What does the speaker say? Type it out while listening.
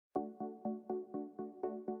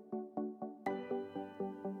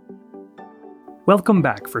Welcome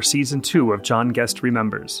back for Season 2 of John Guest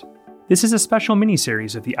Remembers. This is a special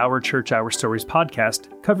mini-series of the Our Church, Our Stories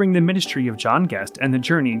podcast, covering the ministry of John Guest and the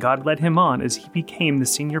journey God led him on as he became the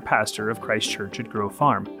senior pastor of Christ Church at Grove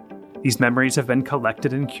Farm. These memories have been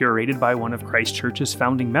collected and curated by one of Christ Church's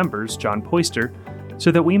founding members, John Poyster, so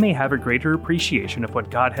that we may have a greater appreciation of what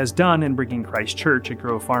God has done in bringing Christ Church at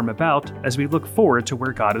Grove Farm about as we look forward to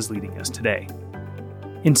where God is leading us today.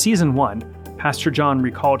 In Season 1, Pastor John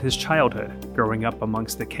recalled his childhood, growing up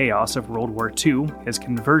amongst the chaos of World War II, his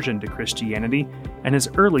conversion to Christianity, and his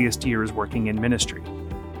earliest years working in ministry.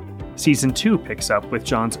 Season 2 picks up with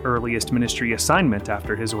John's earliest ministry assignment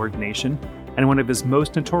after his ordination and one of his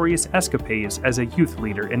most notorious escapades as a youth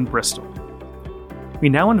leader in Bristol. We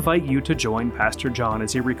now invite you to join Pastor John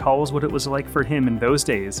as he recalls what it was like for him in those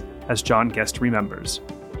days as John Guest remembers.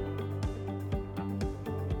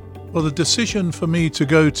 Well, the decision for me to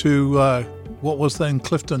go to what was then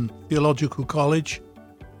Clifton Theological College,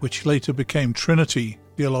 which later became Trinity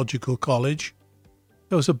Theological College,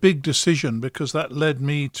 it was a big decision because that led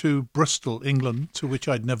me to Bristol, England, to which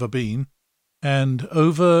I'd never been. And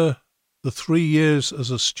over the 3 years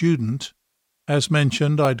as a student, as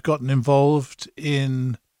mentioned, I'd gotten involved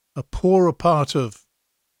in a poorer part of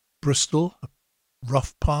Bristol, a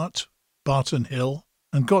rough part, Barton Hill,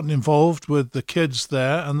 and gotten involved with the kids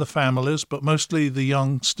there and the families, but mostly the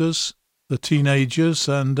youngsters, the teenagers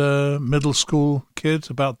and middle school kids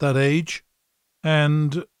about that age.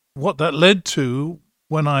 And what that led to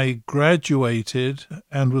when I graduated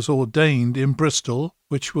and was ordained in Bristol,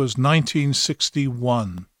 which was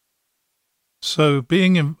 1961. So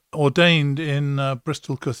being ordained in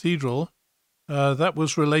Bristol Cathedral, that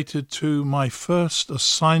was related to my first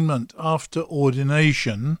assignment after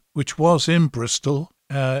ordination, which was in Bristol,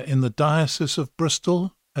 in the Diocese of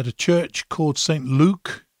Bristol, at a church called St.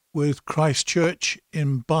 Luke, with Christ Church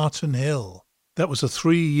in Barton Hill. That was a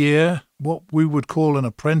 3-year, what we would call an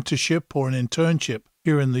apprenticeship or an internship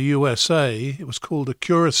here in the USA. It was called a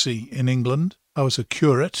curacy in England. I was a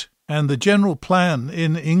curate. And the general plan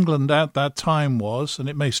in England at that time was, and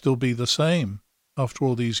it may still be the same after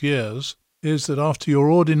all these years, is that after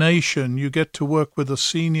your ordination you get to work with a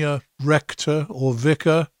senior rector or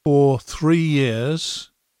vicar for 3 years,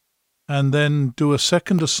 and then do a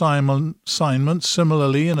second assignment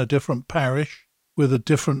similarly in a different parish with a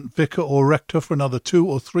different vicar or rector for another 2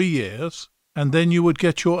 or 3 years, and then you would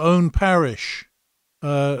get your own parish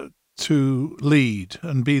to lead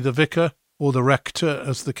and be the vicar or the rector,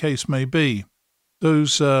 as the case may be.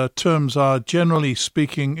 Those terms are generally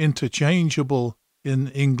speaking interchangeable in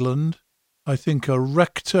England. I think a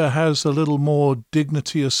rector has a little more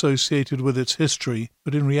dignity associated with its history,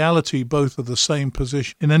 but in reality both are the same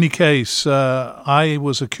position. In any case, I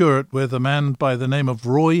was a curate with a man by the name of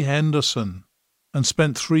Roy Henderson and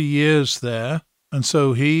spent 3 years there, and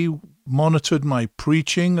so he monitored my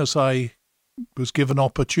preaching as I was given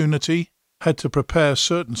opportunity, had to prepare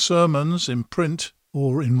certain sermons in print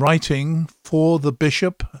or in writing for the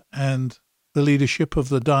bishop and the leadership of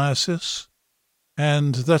the diocese.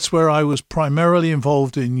 And that's where I was primarily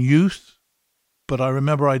involved in youth. But I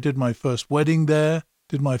remember I did my first wedding there,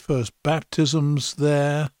 did my first baptisms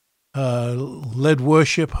there, led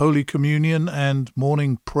worship, Holy Communion, and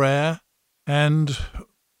morning prayer, and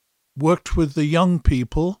worked with the young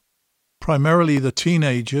people, primarily the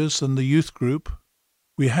teenagers and the youth group.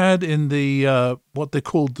 We had in the what they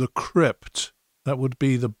called the crypt, that would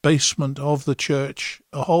be the basement of the church,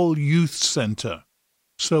 a whole youth centre.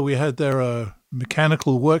 So we had there a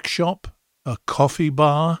mechanical workshop, a coffee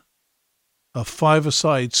bar, a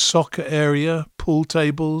five-a-side soccer area, pool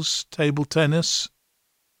tables, table tennis,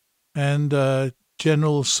 and a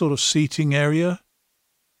general sort of seating area.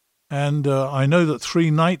 And I know that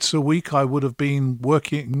 3 nights a week I would have been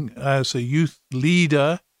working as a youth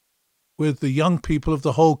leader with the young people of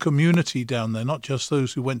the whole community down there, not just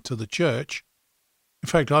those who went to the church. In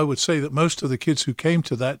fact, I would say that most of the kids who came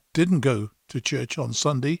to that didn't go to church on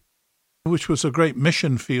Sunday, which was a great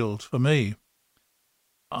mission field for me.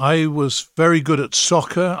 I was very good at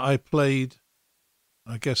soccer. I played,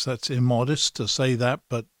 I guess that's immodest to say that,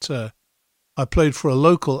 but I played for a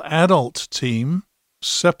local adult team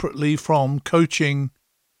separately from coaching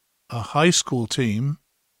a high school team,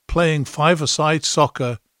 playing five-a-side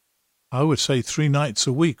soccer, I would say 3 nights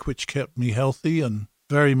a week, which kept me healthy and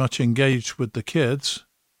very much engaged with the kids.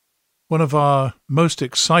 One of our most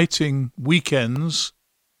exciting weekends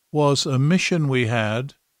was a mission we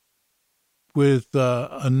had with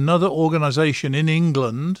another organization in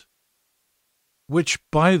England, which,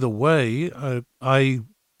 by the way, I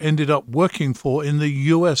ended up working for in the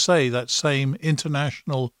USA, that same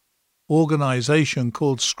international organization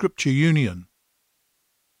called Scripture Union.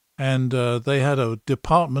 And they had a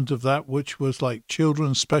department of that which was like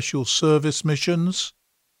Children's Special Service Missions,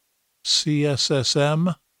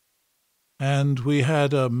 CSSM. And we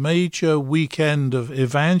had a major weekend of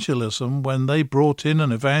evangelism when they brought in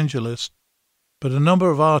an evangelist. But a number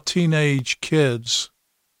of our teenage kids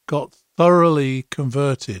got thoroughly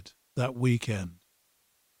converted that weekend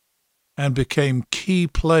and became key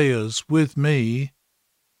players with me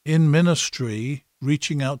in ministry,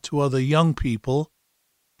 reaching out to other young people.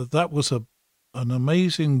 That was an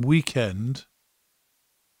amazing weekend.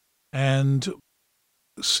 And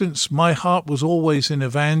since my heart was always in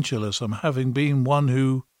evangelism, having been one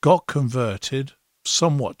who got converted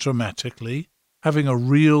somewhat dramatically, having a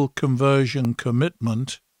real conversion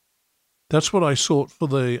commitment, that's what I sought for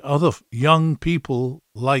the other young people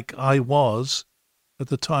like I was at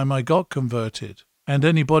the time I got converted, and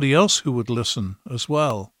anybody else who would listen as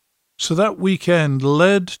well. So that weekend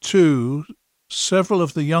led to several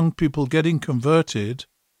of the young people getting converted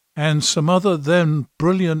and some other then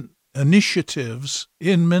brilliant initiatives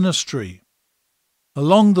in ministry.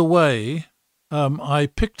 Along the way, I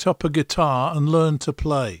picked up a guitar and learned to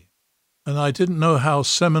play. And I didn't know how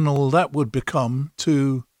seminal that would become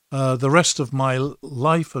to the rest of my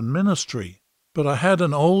life and ministry. But I had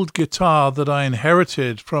an old guitar that I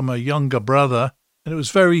inherited from a younger brother, and it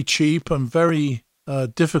was very cheap and very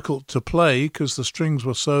difficult to play because the strings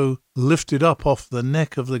were so lifted up off the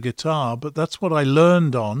neck of the guitar. But that's what I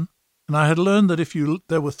learned on. And I had learned that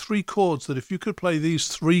there were 3 chords, that if you could play these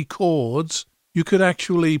 3 chords, you could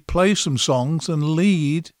actually play some songs and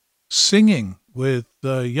lead singing with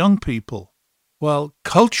young people. Well,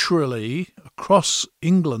 culturally, across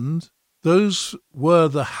England, those were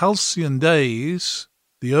the halcyon days,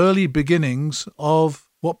 the early beginnings of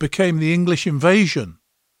what became the English invasion.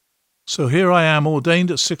 So here I am,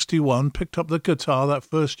 ordained at 61, picked up the guitar that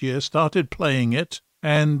first year, started playing it,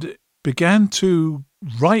 and began to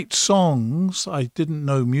write songs. I didn't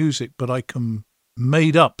know music, but I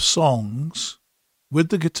made up songs with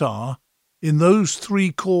the guitar in those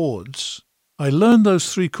 3 chords. I learned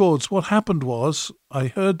those 3 chords. What happened was I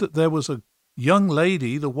heard that there was a young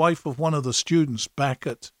lady, the wife of one of the students back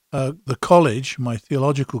at the college, my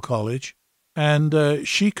theological college, and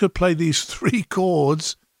she could play these 3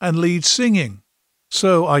 chords and lead singing.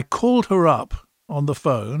 So I called her up on the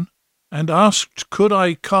phone and asked, could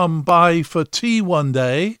I come by for tea one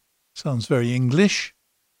day? Sounds very English.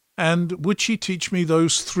 And would she teach me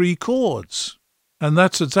those 3 chords? And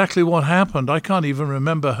that's exactly what happened. I can't even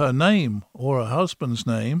remember her name or her husband's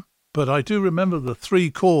name, but I do remember the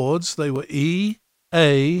 3 chords. They were E,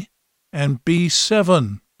 A, and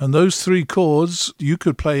B7. And those 3 chords, you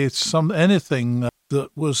could play anything that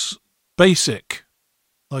was basic,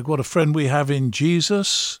 like What a Friend We Have in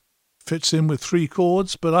Jesus fits in with 3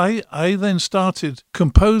 chords. But I then started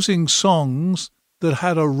composing songs that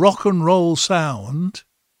had a rock and roll sound,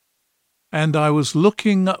 and I was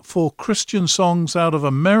looking for Christian songs out of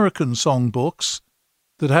American songbooks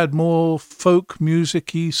that had more folk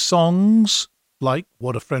music-y songs, like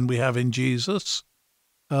What a Friend We Have in Jesus,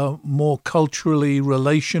 more culturally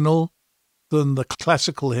relational than the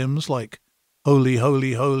classical hymns like Holy,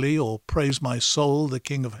 Holy, Holy, or Praise My Soul, the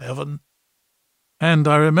King of Heaven. And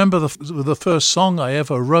I remember the first song I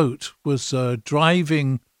ever wrote was a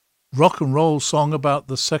driving rock and roll song about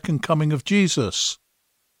the second coming of Jesus.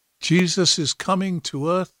 Jesus is coming to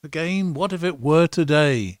earth again. What if it were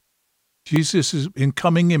today? Jesus is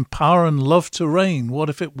coming in power and love to reign.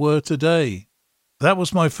 What if it were today? That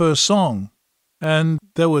was my first song. And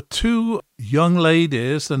there were 2 young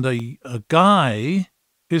ladies and a guy.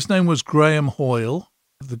 His name was Graham Hoyle.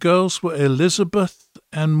 The girls were Elizabeth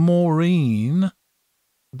and Maureen.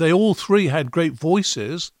 They all 3 had great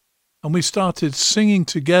voices, and we started singing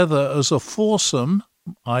together as a foursome,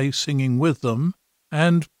 I singing with them,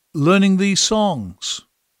 and learning these songs.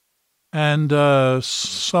 And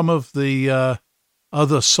some of the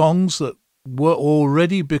other songs that were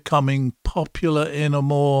already becoming popular in a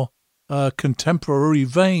more contemporary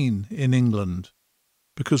vein in England.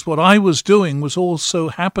 Because what I was doing was also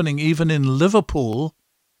happening even in Liverpool,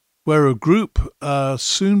 where a group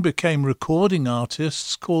soon became recording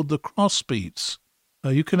artists called the Crossbeats.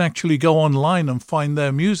 You can actually go online and find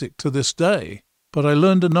their music to this day. But I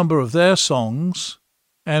learned a number of their songs,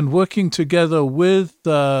 and working together with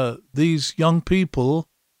these young people,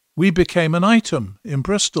 we became an item in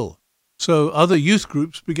Bristol. So other youth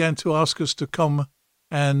groups began to ask us to come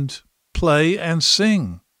and play and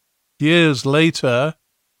sing. Years later,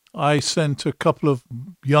 I sent a couple of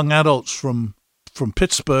young adults from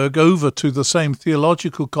Pittsburgh over to the same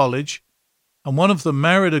theological college, and one of them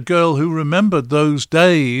married a girl who remembered those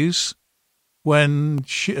days when,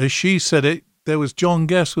 as she said it, there was John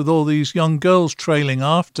Guest with all these young girls trailing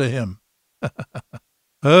after him.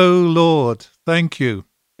 Oh, Lord, thank you.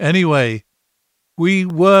 Anyway, we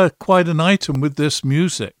were quite an item with this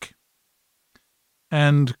music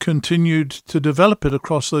and continued to develop it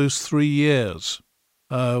across those 3 years.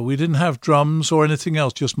 We didn't have drums or anything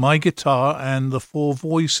else, just my guitar and the 4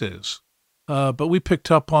 voices. But we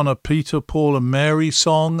picked up on a Peter, Paul and Mary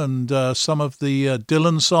song and some of the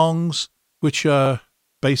Dylan songs, which are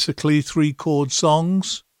basically 3-chord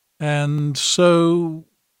songs. And so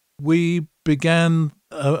we began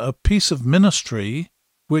a piece of ministry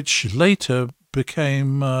which later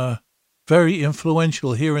became very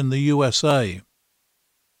influential here in the USA.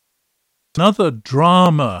 Another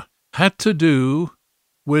drama had to do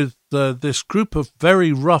with this group of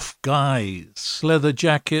very rough guys, leather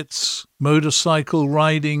jackets, motorcycle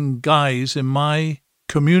riding guys in my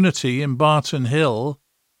community in Barton Hill,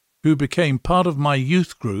 who became part of my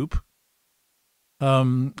youth group.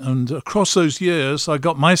 And across those years, I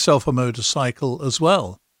got myself a motorcycle as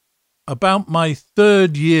well. About my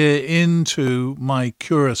 3rd year into my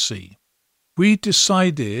curacy, we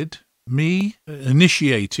decided, me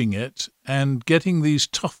initiating it and getting these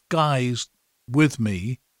tough guys with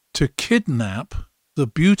me, to kidnap the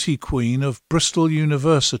beauty queen of Bristol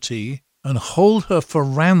University and hold her for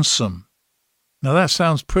ransom. Now that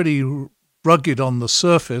sounds pretty rugged on the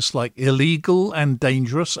surface, like illegal and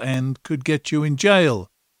dangerous and could get you in jail.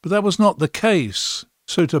 But that was not the case.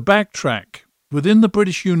 So to backtrack, within the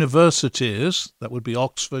British universities, that would be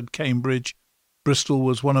Oxford, Cambridge, Bristol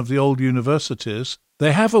was one of the old universities,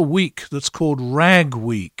 they have a week that's called Rag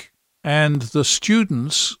Week. And the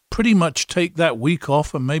students pretty much take that week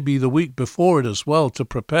off, and maybe the week before it as well, to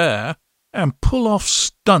prepare and pull off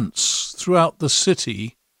stunts throughout the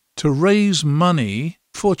city to raise money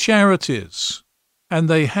for charities. And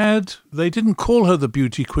they didn't call her the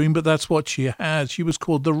beauty queen, but that's what she had. She was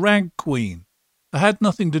called the Rag Queen. It had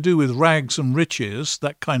nothing to do with rags and riches,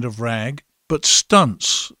 that kind of rag, but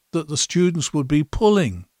stunts that the students would be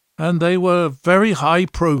pulling. And they were very high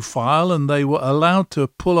profile, and they were allowed to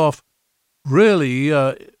pull off really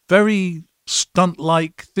very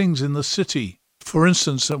stunt-like things in the city. For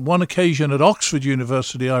instance, at one occasion at Oxford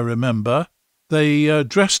University, I remember, they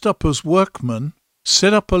dressed up as workmen,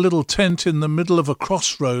 set up a little tent in the middle of a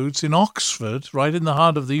crossroads in Oxford, right in the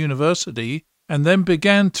heart of the university, and then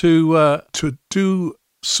began to do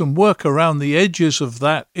some work around the edges of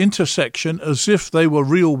that intersection as if they were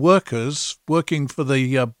real workers working for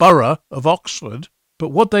the borough of Oxford. But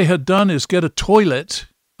what they had done is get a toilet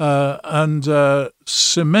and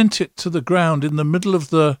cement it to the ground in the middle of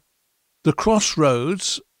the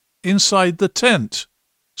crossroads inside the tent.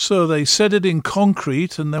 So they set it in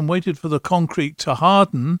concrete and then waited for the concrete to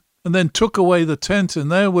harden and then took away the tent,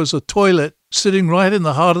 and there was a toilet sitting right in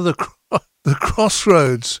the heart of the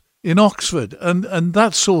crossroads in Oxford and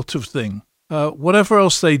that sort of thing. Whatever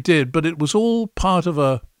else they did, but it was all part of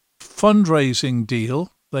a fundraising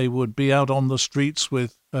deal. They would be out on the streets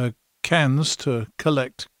with cans to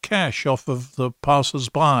collect cash off of the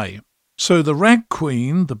passers-by. So the Rag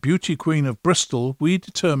Queen, the beauty queen of Bristol, we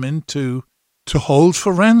determined to hold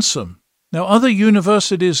for ransom. Now, other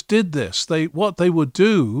universities did this. What they would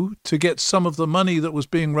do to get some of the money that was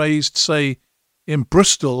being raised, say, in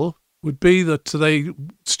Bristol, would be that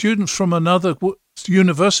students from another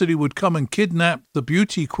university would come and kidnap the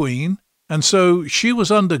beauty queen, and so she was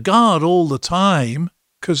under guard all the time,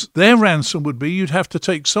 because their ransom would be you'd have to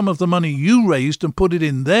take some of the money you raised and put it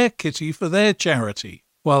in their kitty for their charity.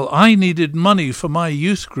 Well, I needed money for my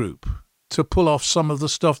youth group to pull off some of the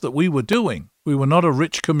stuff that we were doing. We were not a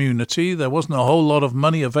rich community. There wasn't a whole lot of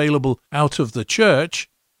money available out of the church.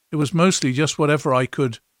 It was mostly just whatever I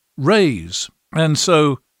could raise. And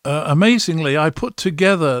so, amazingly, I put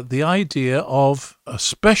together the idea of a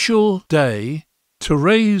special day to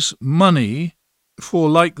raise money for,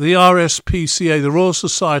 like, the RSPCA, the Royal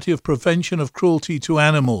Society of Prevention of Cruelty to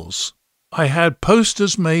Animals. I had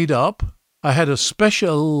posters made up. I had a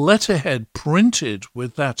special letterhead printed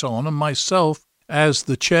with that on, and myself as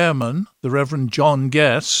the chairman, the Reverend John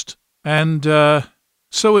Guest. And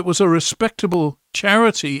so it was a respectable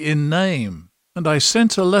charity in name. And I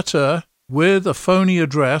sent a letter with a phony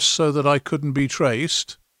address so that I couldn't be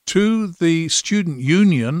traced to the Student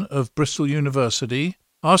Union of Bristol University,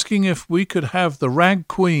 asking if we could have the Rag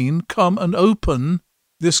Queen come and open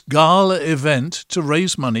this gala event to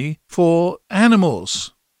raise money for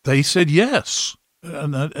animals. They said yes.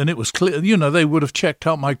 And it was clear, they would have checked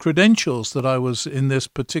out my credentials that I was in this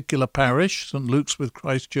particular parish, St. Luke's with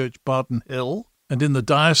Christ Church, Barton Hill, and in the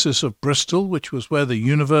Diocese of Bristol, which was where the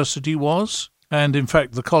university was. And in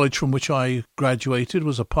fact, the college from which I graduated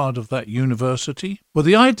was a part of that university. Well,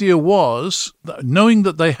 the idea was, that knowing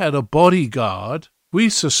that they had a bodyguard, we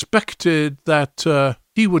suspected that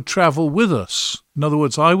he would travel with us. In other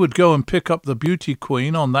words, I would go and pick up the beauty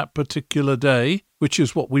queen on that particular day, which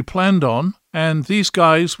is what we planned on, and these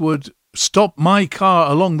guys would stop my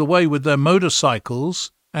car along the way with their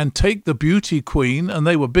motorcycles and take the beauty queen, and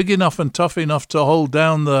they were big enough and tough enough to hold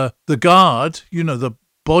down the guard, the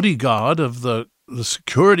bodyguard of the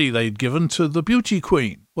security they'd given to the beauty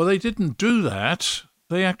queen. Well, they didn't do that.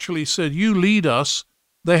 They actually said, you lead us.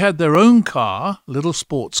 They had their own car, little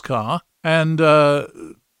sports car, and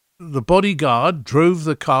the bodyguard drove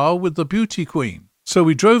the car with the beauty queen. So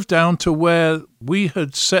we drove down to where we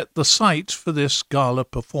had set the site for this gala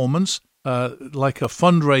performance, like a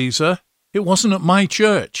fundraiser. It wasn't at my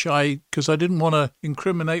church, because I didn't want to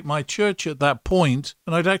incriminate my church at that point,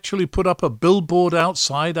 and I'd actually put up a billboard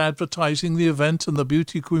outside advertising the event, and the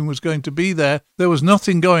beauty queen was going to be there. There was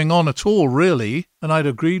nothing going on at all, really, and I'd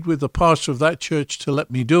agreed with the pastor of that church to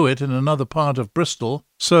let me do it in another part of Bristol.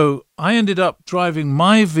 So I ended up driving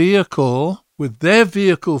my vehicle with their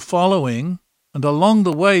vehicle following, and along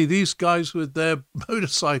the way, these guys with their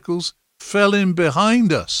motorcycles fell in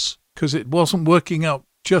behind us because it wasn't working out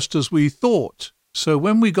just as we thought. So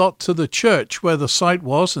when we got to the church where the site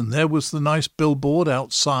was, and there was the nice billboard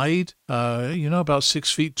outside, about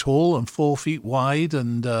 6 feet tall and 4 feet wide,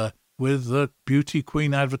 and with the beauty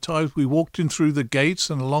queen advertised, we walked in through the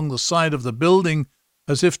gates and along the side of the building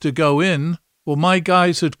as if to go in. Well, my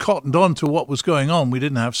guys had cottoned on to what was going on. We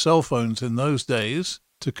didn't have cell phones in those days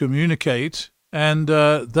to communicate. And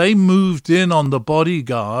they moved in on the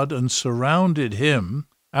bodyguard and surrounded him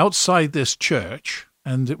outside this church.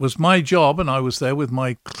 And it was my job, and I was there with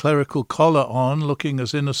my clerical collar on, looking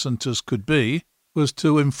as innocent as could be, was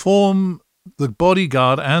to inform the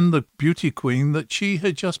bodyguard and the beauty queen that she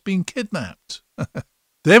had just been kidnapped.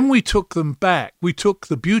 Then we took them back. We took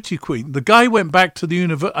the beauty queen. The guy went back to the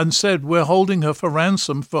university and said, we're holding her for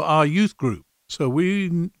ransom for our youth group. So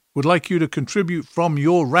we would like you to contribute from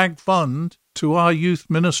your rag fund to our youth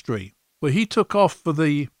ministry. Well, he took off for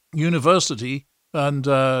the university and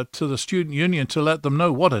to the student union to let them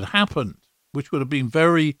know what had happened, which would have been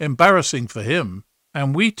very embarrassing for him.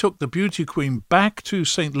 And we took the beauty queen back to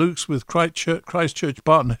St. Luke's with Christchurch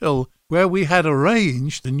Barton Hill, where we had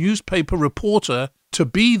arranged the newspaper reporter to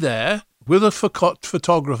be there with a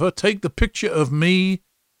photographer, take the picture of me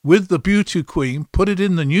with the beauty queen, put it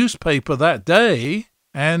in the newspaper that day,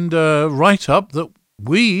 and write up that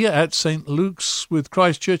we at St. Luke's with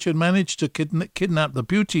Christchurch had managed to kidnap the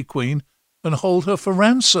beauty queen and hold her for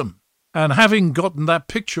ransom. And having gotten that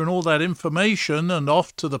picture and all that information and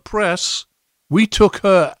off to the press, we took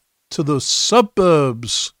her to the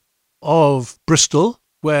suburbs of Bristol,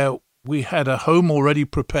 where we had a home already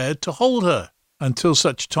prepared to hold her until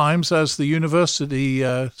such times as the university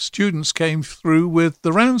students came through with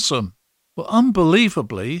the ransom. Well,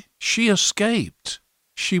 unbelievably, she escaped.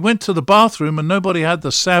 She went to the bathroom and nobody had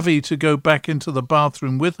the savvy to go back into the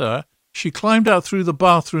bathroom with her. She climbed out through the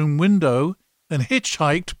bathroom window and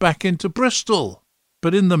hitchhiked back into Bristol.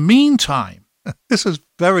 But in the meantime, this is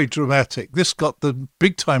very dramatic. This got the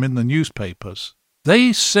big time in the newspapers.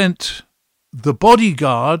 They sent the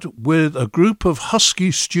bodyguard with a group of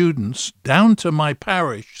husky students down to my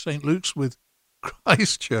parish, St. Luke's with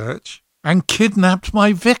Christchurch, and kidnapped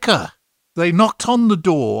my vicar. They knocked on the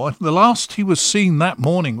door. The last he was seen that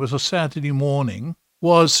morning was a Saturday morning,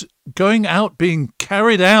 was going out, being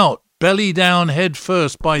carried out, belly down, head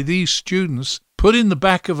first by these students, put in the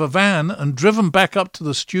back of a van and driven back up to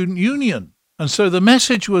the student union. And so the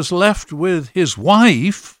message was left with his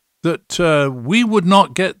wife that we would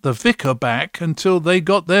not get the vicar back until they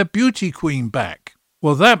got their beauty queen back.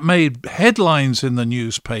 Well, that made headlines in the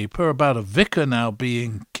newspaper about a vicar now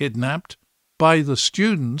being kidnapped by the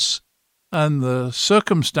students and the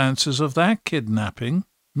circumstances of that kidnapping.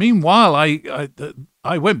 Meanwhile,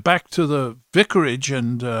 I went back to the vicarage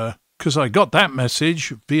and because I got that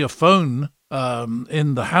message via phone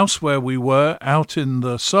in the house where we were out in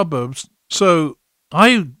the suburbs. So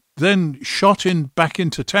I then shot back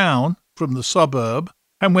into town from the suburb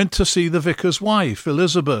and went to see the vicar's wife,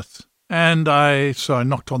 Elizabeth. And so I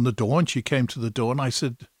knocked on the door and she came to the door and I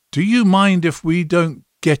said, do you mind if we don't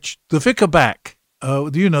get the vicar back?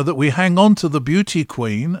 That we hang on to the beauty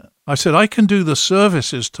queen. I said, I can do the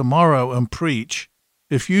services tomorrow and preach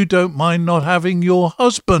if you don't mind not having your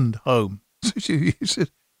husband home. So she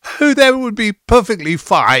said, oh, that would be perfectly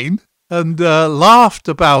fine, and laughed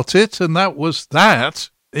about it, and that was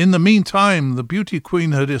that. In the meantime, the beauty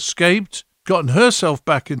queen had escaped, gotten herself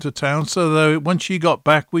back into town, so that when she got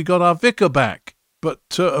back, we got our vicar back.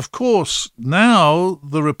 But, of course, now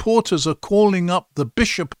the reporters are calling up the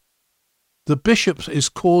bishop. The bishop is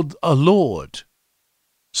called a lord.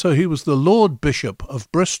 So he was the Lord Bishop of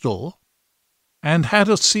Bristol and had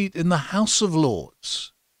a seat in the House of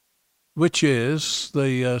Lords, which is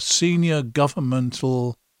the senior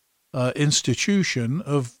governmental institution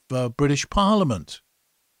of British Parliament.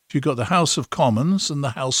 You've got the House of Commons and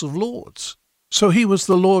the House of Lords. So he was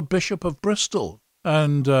the Lord Bishop of Bristol.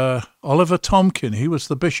 And Oliver Tomkin, he was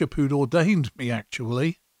the bishop who'd ordained me,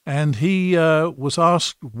 actually. And he was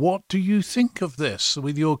asked, what do you think of this,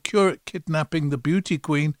 with your curate kidnapping the beauty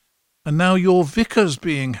queen and now your vicar's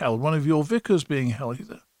being held, one of your vicars being held? He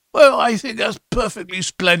said, well, I think that's perfectly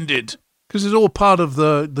splendid, because it's all part of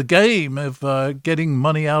the game of getting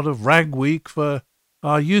money out of Rag Week for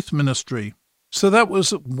our youth ministry. So that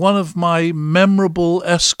was one of my memorable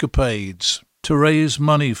escapades to raise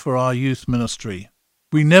money for our youth ministry.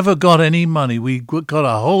 We never got any money. We got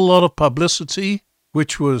a whole lot of publicity,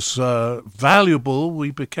 which was valuable.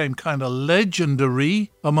 We became kind of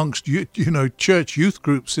legendary amongst church youth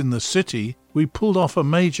groups in the city. We pulled off a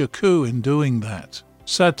major coup in doing that.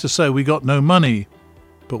 Sad to say we got no money,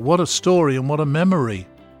 but what a story and what a memory.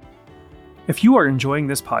 If you are enjoying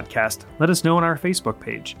this podcast, let us know on our Facebook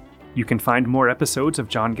page. You can find more episodes of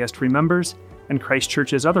John Guest Remembers and Christ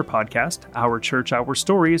Church's other podcast, Our Church, Our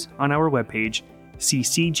Stories, on our webpage,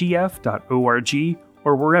 ccgf.org,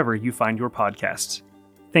 or wherever you find your podcasts.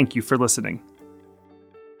 Thank you for listening.